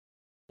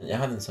Jag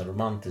hade en sån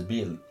romantisk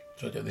bild,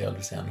 tror att jag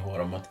delvis sen har,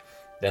 om att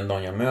den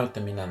dagen jag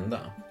möter min enda,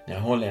 när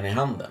jag håller henne i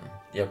handen,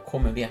 jag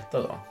kommer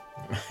veta då.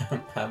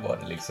 Här var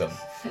det liksom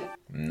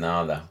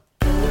nada.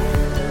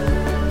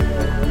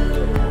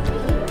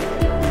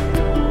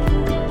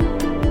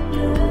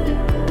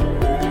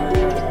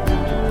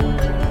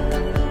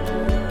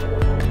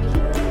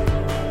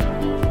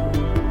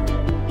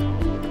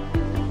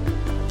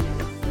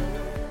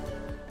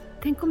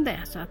 Tänk om det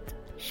är så att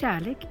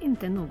kärlek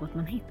inte är något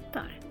man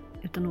hittar,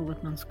 utan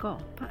något man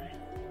skapar.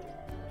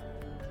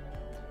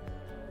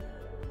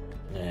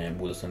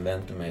 Bodde som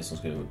vän till mig som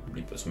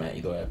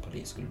idag är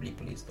polis, skulle bli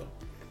polis då.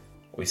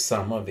 Och i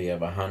samma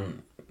veva,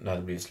 han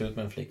hade blivit slut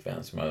med en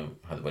flickvän som jag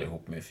hade varit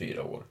ihop med i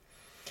 4 år.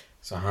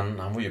 Så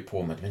han var ju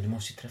på mig, men du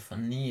måste ju träffa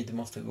ny, du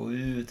måste gå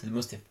ut, du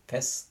måste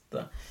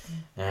festa.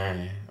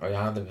 Och jag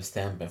hade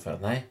bestämt mig för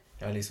att nej,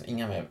 jag har liksom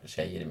inga mer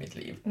tjejer i mitt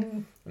liv.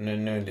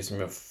 Nu liksom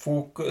jag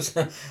fokus.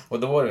 Och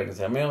då var det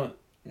så här, men jag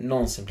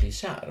någonsin blir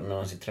kär, om jag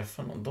någonsin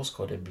träffar någon, då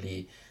ska det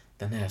bli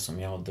den här som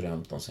jag har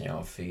drömt om sedan jag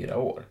var 4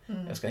 år.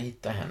 Jag ska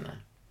hitta henne.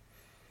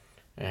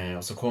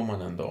 Och så kom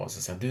han en dag och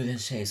så sa, du är en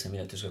tjej som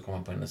vill att du ska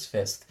komma på hennes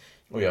fest.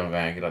 Och jag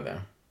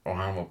vägrade. Och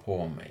han var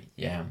på mig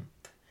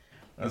jämt.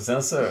 Och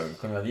sen så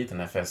kom jag dit den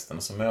här festen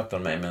och så möter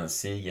han mig med en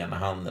cigg i ena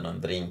handen och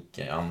en drink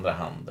i andra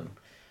handen.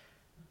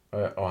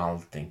 Och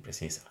allting,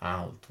 precis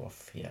allt var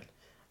fel.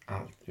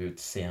 Allt,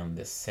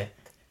 utseende,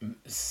 sätt,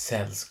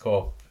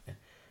 sällskap,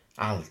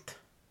 allt.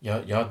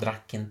 Jag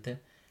drack inte,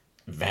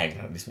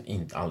 vägrade liksom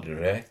inte, aldrig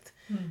rökt.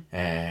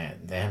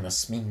 Det här med att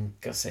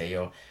sminka sig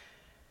och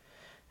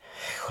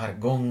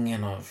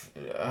jargongen och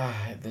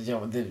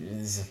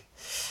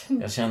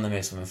jag kände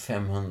mig som en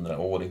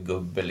 500-årig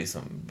gubbe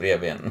liksom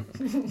bredvid en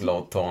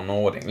glad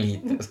tonåring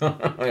lite. Så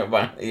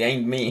jag är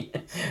inte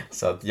med.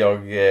 Så att jag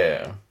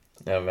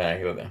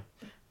vägrade.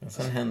 Men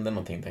sen hände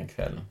någonting den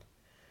kvällen.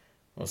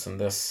 Och sen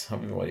dess har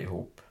vi varit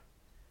ihop.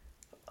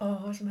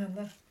 Vad som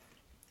hände?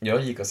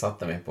 Jag gick och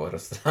satte mig på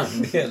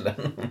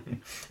restaurangdelen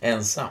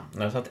ensam.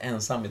 När jag satt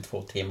ensam i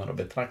 2 timmar och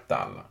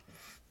betraktade alla.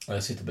 Och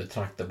jag sitter och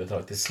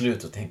betraktar. Till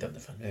slut så tänkte jag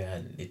att nu är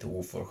jag lite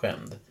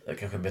oförskämd. Jag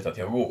kanske vet att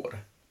jag går.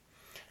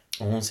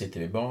 Och hon sitter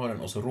vid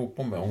baren och så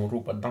ropar hon mig. Och hon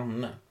ropar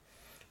Danne.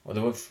 Och det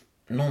var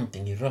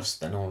någonting i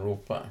rösten när hon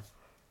ropar.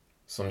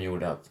 Som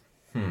gjorde att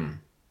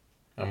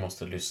jag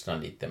måste lyssna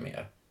lite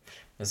mer.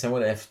 Men sen var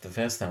det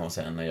efterfesten och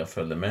sen när jag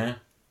följde med.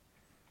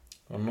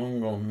 Och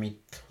någon gång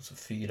mitt, alltså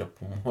 4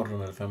 på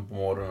morgonen eller 5 på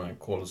morgonen,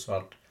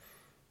 kolsvart.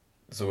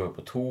 Så går jag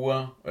på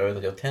toa och jag vet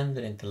att jag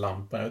tänder inte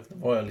lampan. Jag vet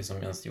inte vad jag liksom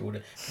ens gjorde.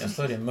 Men jag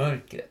står i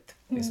mörkret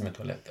liksom i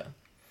toaletten.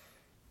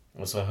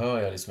 Och så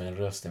hör jag liksom en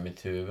röst i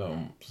mitt huvud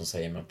som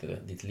säger mig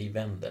att ditt liv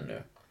vänder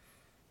nu.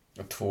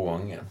 Och 2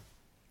 gånger.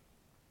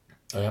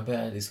 Och jag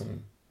börjar liksom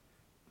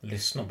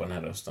lyssna på den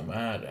här rösten. Vad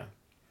är det?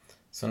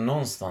 Så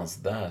någonstans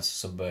där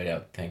så började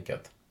jag tänka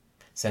att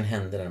sen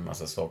hände det en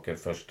massa saker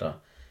första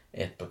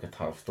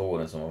 1,5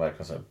 åren som var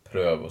verkligen så här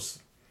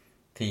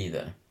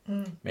prövostider.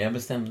 Men jag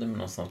bestämde mig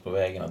någonstans på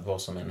vägen att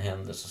vad som än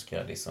händer så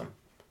ska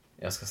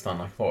jag ska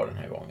stanna kvar den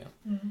här gången.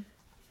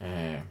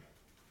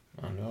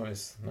 Nu har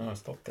jag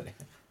stått där i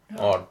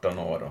 18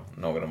 år och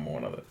några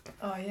månader.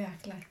 Ja,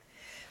 jäklar.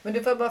 Men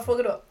du får bara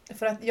fråga då,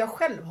 för att jag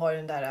själv har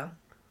den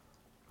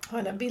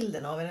där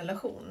bilden av en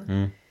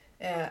relation.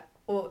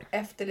 Och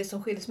efter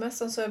liksom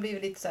skilsmässan så har jag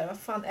blivit lite så här, vad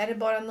fan, är det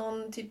bara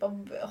någon typ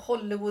av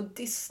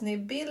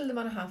Hollywood-Disney-bild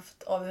man har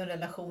haft av hur en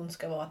relation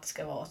ska vara, att det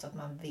ska vara så att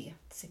man vet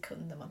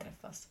sekunder man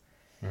träffas?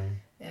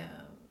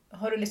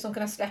 Har du liksom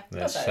kunnat släppa det?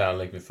 Det är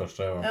kärlek vid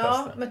första ögonkastet.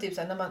 Ja, men typ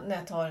så här, när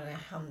jag tar den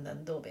här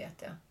handen, då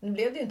vet jag. Nu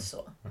blev det ju inte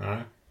så.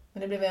 Nej.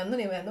 Men det blev ändå,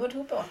 ni har ändå varit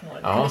ihop i 18 år.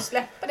 Ja. Kan du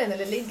släppa den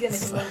eller ligger den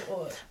liksom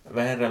och...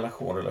 Vad är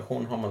relation?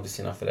 Relation har man till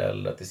sina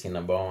föräldrar, till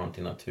sina barn,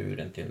 till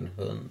naturen, till en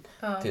hund,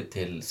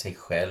 till sig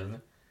själv.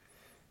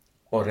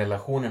 Och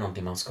relation är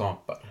någonting man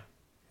skapar.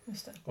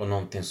 Just det. Och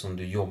någonting som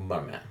du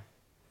jobbar med.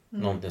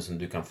 Någonting som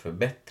du kan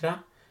förbättra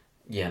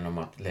genom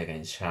att lägga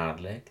in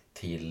kärlek,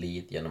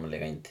 tillit, genom att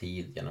lägga in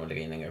tid, genom att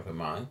lägga in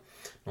engagemang.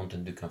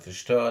 Någonting du kan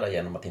förstöra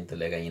genom att inte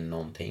lägga in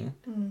någonting.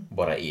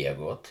 Bara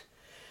egot.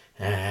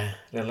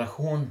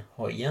 Relation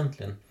har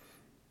egentligen,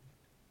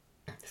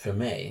 för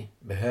mig,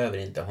 behöver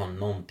inte ha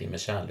någonting med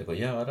kärlek att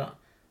göra.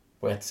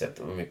 På ett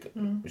sätt.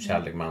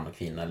 Kärlek, man och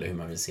kvinna, eller hur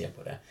man vill se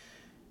på det.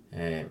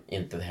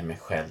 Inte det här med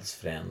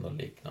själsfränd och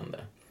liknande.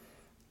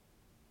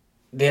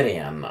 Det är det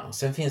ena.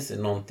 Sen finns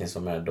det någonting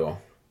som är då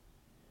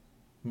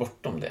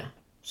bortom det.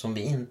 Som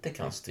vi inte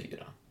kan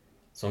styra.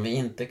 Som vi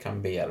inte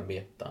kan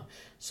bearbeta.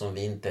 Som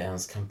vi inte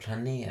ens kan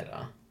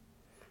planera.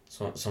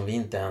 Som vi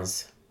inte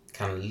ens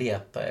kan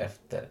leta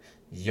efter.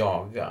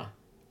 Jaga.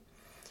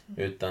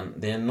 Utan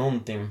det är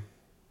någonting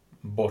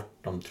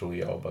bortom, tror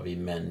jag, vad vi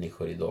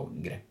människor idag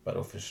greppar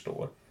och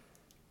förstår.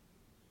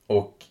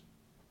 Och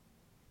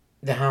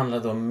det handlar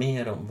då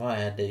mer om vad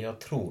är det jag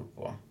tror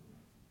på.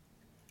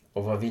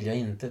 Och vad vill jag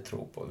inte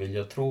tro på? Vill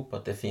jag tro på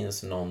att det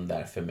finns någon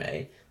där för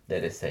mig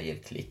där det säger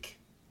klick?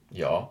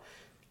 Ja.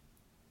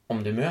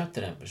 om du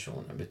möter den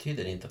personen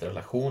betyder det inte att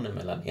relationen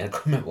mellan er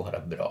kommer vara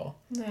bra.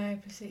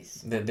 Nej,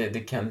 precis.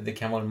 Det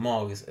kan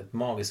vara ett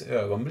magiskt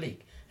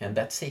ögonblick. And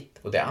that's it.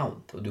 Och det är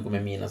allt. Och du kommer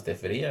minnas det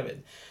för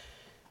evigt.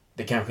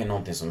 Det kanske är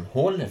någonting som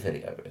håller för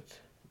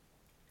evigt.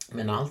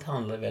 Men allt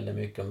handlar väldigt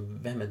mycket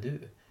om vem är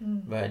du?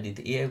 Vad är ditt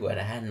ego? Är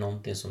det här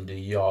någonting som du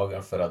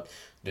jagar för att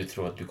du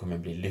tror att du kommer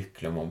bli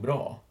lycklig och må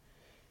bra?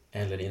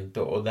 Eller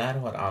inte? Och där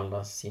har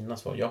alla sina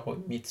svar. Jag har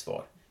mitt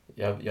svar.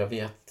 Jag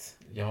vet,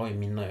 jag har ju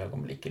mina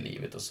ögonblick i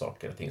livet och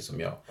saker och ting som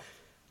jag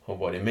har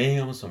varit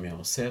med om, som jag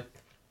har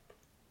sett,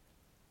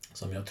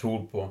 som jag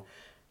tror på.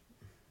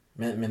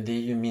 Men det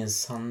är ju min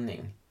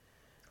sanning.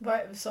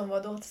 Som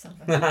vad då till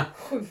exempel?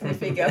 Sjukt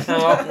nyfiken.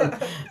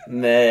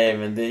 Nej,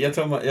 men jag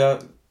tror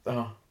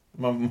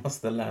man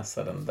måste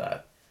läsa den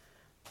där.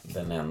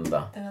 Den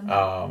enda.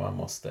 Ja, man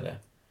måste det.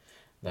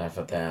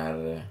 Därför att det är...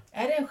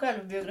 Är det en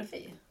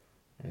självbiografi?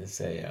 Det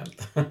säger jag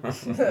inte.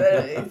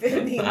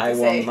 I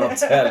will not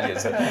tell you,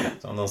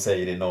 som de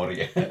säger i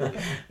Norge.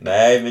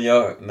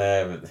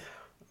 Nej,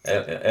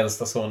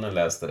 äldsta sonen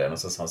läste den och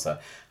så sa han så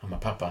här: han bara,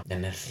 pappa,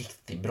 den är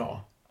riktigt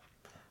bra.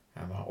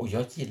 Och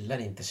jag gillar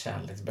inte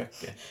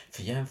kärleksböcker,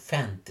 för jag är en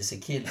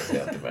fantasy-kille.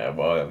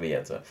 Jag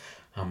vet. Så.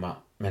 Han bara,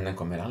 men den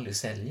kommer aldrig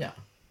sälja.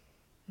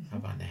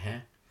 Jag bara, nej.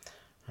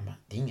 Han bara,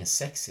 det är ingen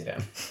sex i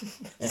den.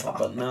 Jag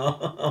bara,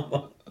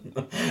 no.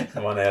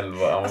 Han var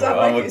 11,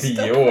 han var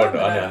 10 år då.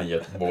 Han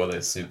är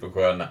båda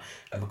supersköna.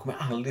 Man kommer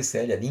aldrig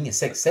sälja, det är ingen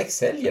sex. Sex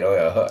säljer, har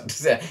jag hört.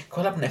 Så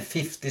kolla på den här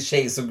 50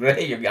 Shades of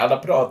Grey. Alla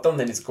pratar om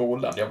den i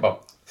skolan. Jag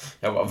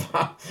bara,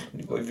 va?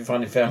 Det går ju för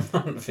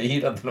fan i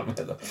 4 till och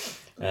med då.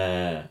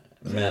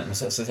 Men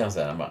så säger han så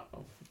här, han bara,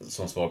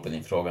 som svar på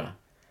din fråga.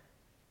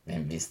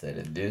 Men visst är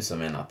det du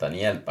som är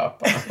Nathaniel,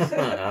 pappa?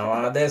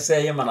 Ja, det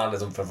säger man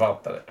aldrig som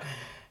författare.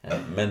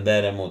 Men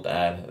däremot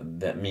är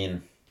det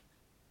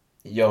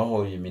jag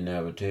har ju min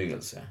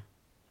övertygelse.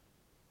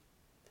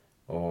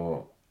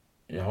 Och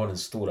jag har den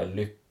stora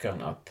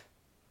lyckan att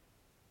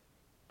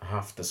ha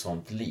haft ett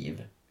sånt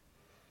liv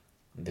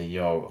där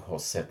jag har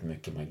sett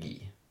mycket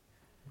magi.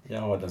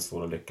 Jag har den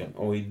stora lyckan.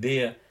 Och i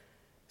det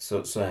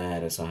så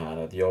är det så här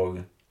att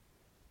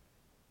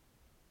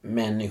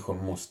människor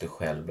måste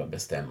själva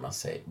bestämma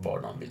sig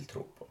vad de vill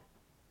tro på.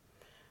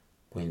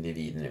 På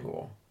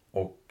individnivå.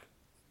 Och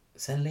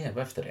sen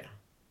leva efter det.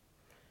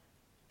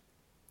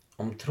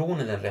 Om tron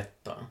är den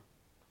rätta,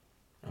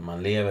 när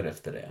man lever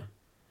efter det,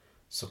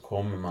 så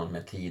kommer man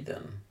med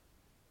tiden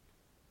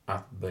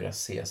att börja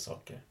se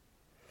saker.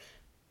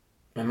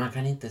 Men man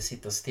kan inte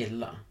sitta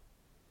stilla.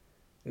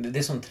 Det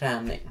är som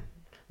träning.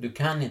 Du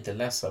kan inte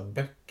läsa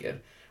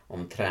böcker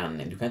om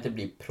träning. Du kan inte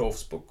bli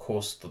proffs på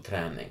kost och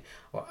träning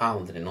och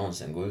aldrig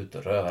någonsin gå ut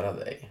och röra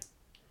dig.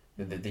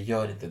 Det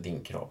gör inte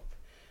din kropp.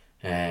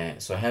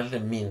 Så hellre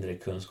mindre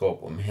kunskap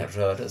och mer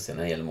rörelse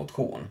när det gäller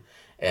motion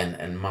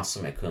än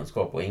massor med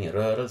kunskap och ingen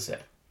rörelse.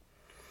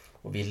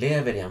 Och vi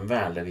lever i en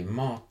värld där vi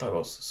matar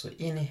oss så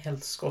in i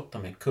helskotta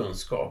med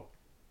kunskap,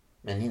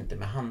 men inte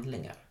med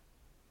handlingar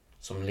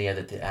som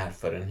leder till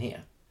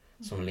erfarenhet,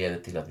 som leder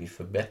till att vi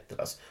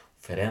förbättras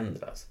och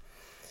förändras.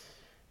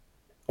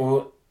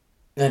 Och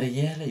när det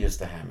gäller just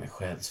det här med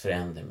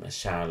själsförändring, med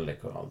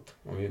kärlek och allt,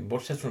 om vi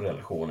bortser från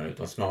relationer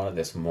utan snarare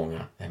det som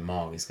många, det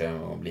magiska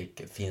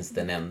ögonblicket, finns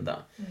den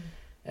enda.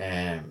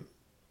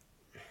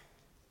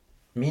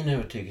 Min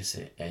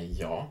övertygelse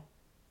är ja.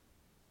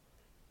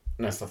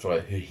 Nästa fråga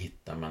är, hur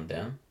hittar man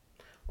den?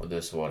 Och då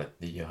är svaret,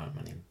 det gör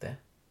man inte.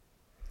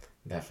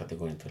 Därför att det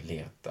går inte att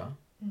leta.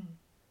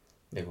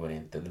 Det går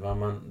inte. Vad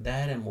man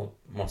däremot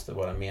måste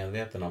vara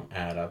medveten om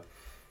är att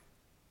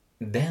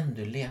den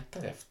du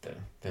letar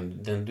efter,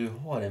 den du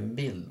har en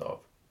bild av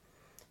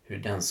hur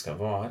den ska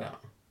vara,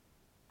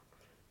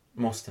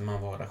 måste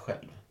man vara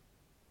själv.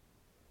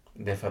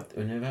 Det är för att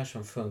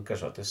universum funkar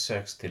så att det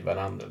söks till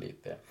varandra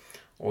lite.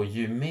 Och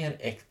ju mer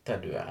äkta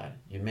du är,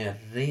 ju mer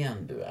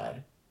ren du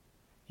är,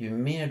 ju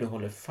mer du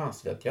håller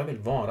fast vid att jag vill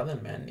vara den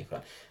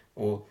människan.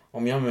 Och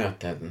om jag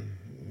möter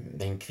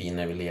den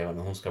kvinna jag vill leva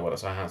med, hon ska vara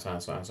så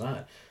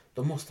här.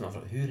 Då måste man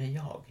fråga, hur är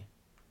jag?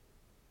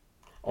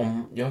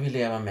 Om jag vill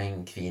leva med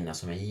en kvinna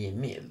som är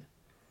givmild,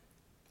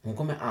 hon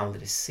kommer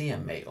aldrig se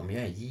mig om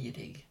jag är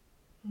girig.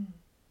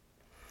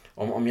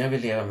 Om jag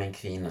vill leva med en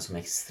kvinna som är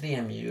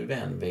extrem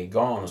djurvän,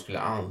 vegan och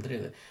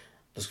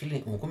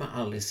hon kommer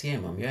aldrig se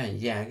mig om jag är en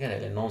jägare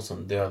eller någon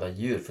som dödar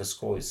djur för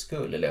skojs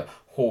skull eller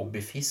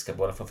hobbyfiskar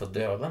bara för att få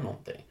döda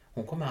någonting.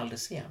 Hon kommer aldrig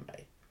se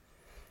mig.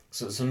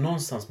 Så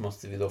någonstans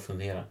måste vi då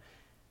fundera,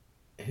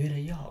 hur är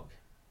jag?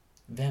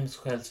 Vems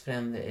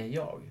själsfrände är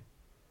jag?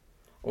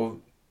 Och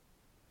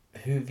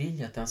hur vill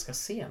jag att den ska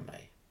se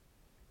mig?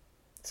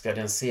 Ska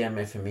den se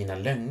mig för mina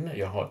lögner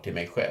jag har till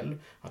mig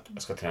själv? Att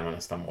jag ska träna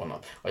nästa månad.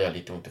 Och jag har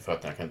lite ont i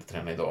fötterna, jag kan inte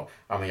träna idag.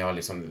 Ja, men jag har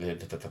liksom...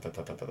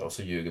 Och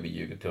så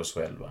ljuger till oss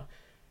själva.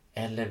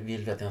 Eller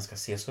vill vi att den ska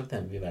se så att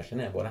den vi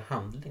verkligen är våra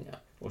handlingar.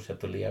 Vårt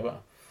sätt att leva.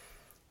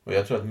 Och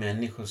jag tror att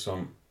människor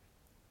som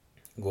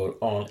går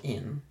all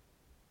in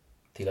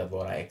till att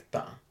vara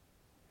äkta,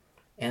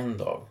 en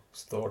dag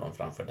står de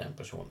framför den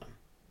personen.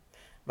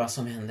 Vad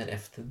som händer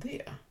efter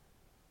det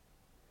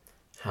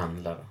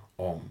handlar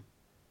om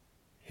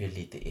hur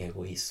lite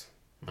egoism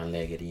man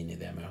lägger in i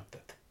det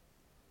mötet.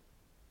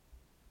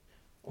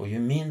 Och ju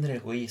mindre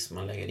egoism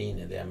man lägger in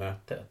i det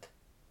mötet,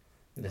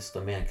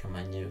 desto mer kan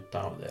man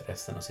njuta av det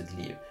resten av sitt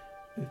liv.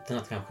 Utan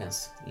att kanske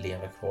ens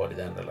leva kvar i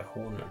den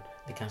relationen.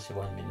 Det kanske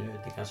var en minut,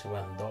 det kanske var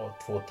en dag,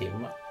 2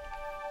 timmar.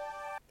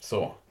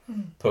 Så,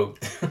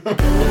 punkt.